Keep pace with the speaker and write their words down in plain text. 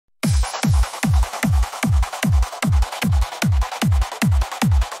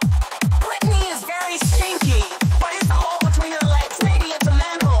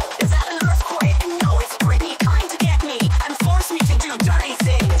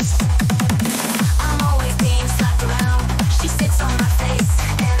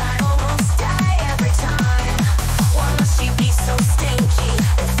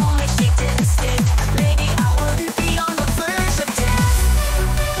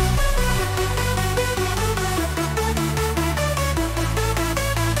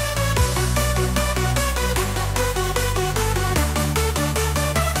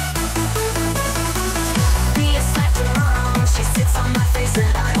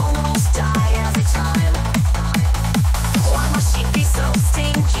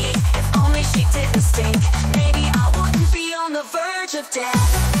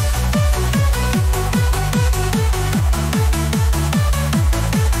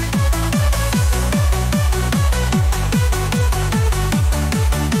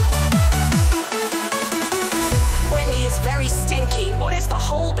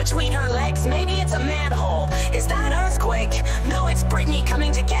me,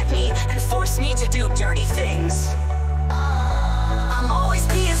 coming to get me, and force me to do dirty things. I'm always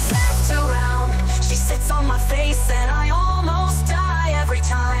being slapped around. She sits on my face and I almost die every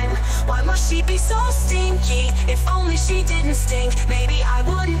time. Why must she be so stinky? If only she didn't stink, maybe I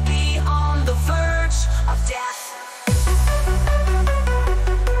wouldn't be on the verge of death.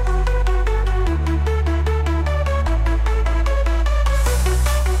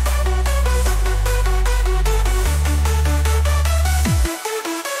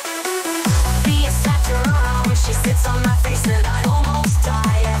 She sits on my face and I almost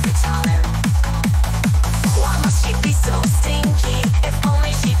die every time. Why must she be so stinky? If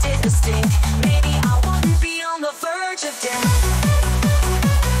only she didn't stink, maybe I wouldn't be on the verge of death.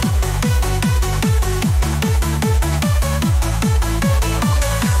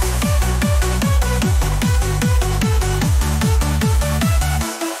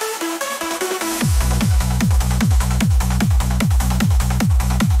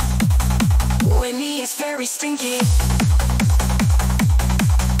 Britney is very stinky.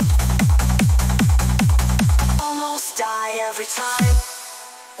 Almost die every time.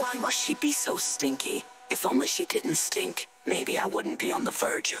 Why must she be so stinky? If only she didn't stink, maybe I wouldn't be on the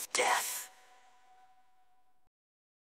verge of death.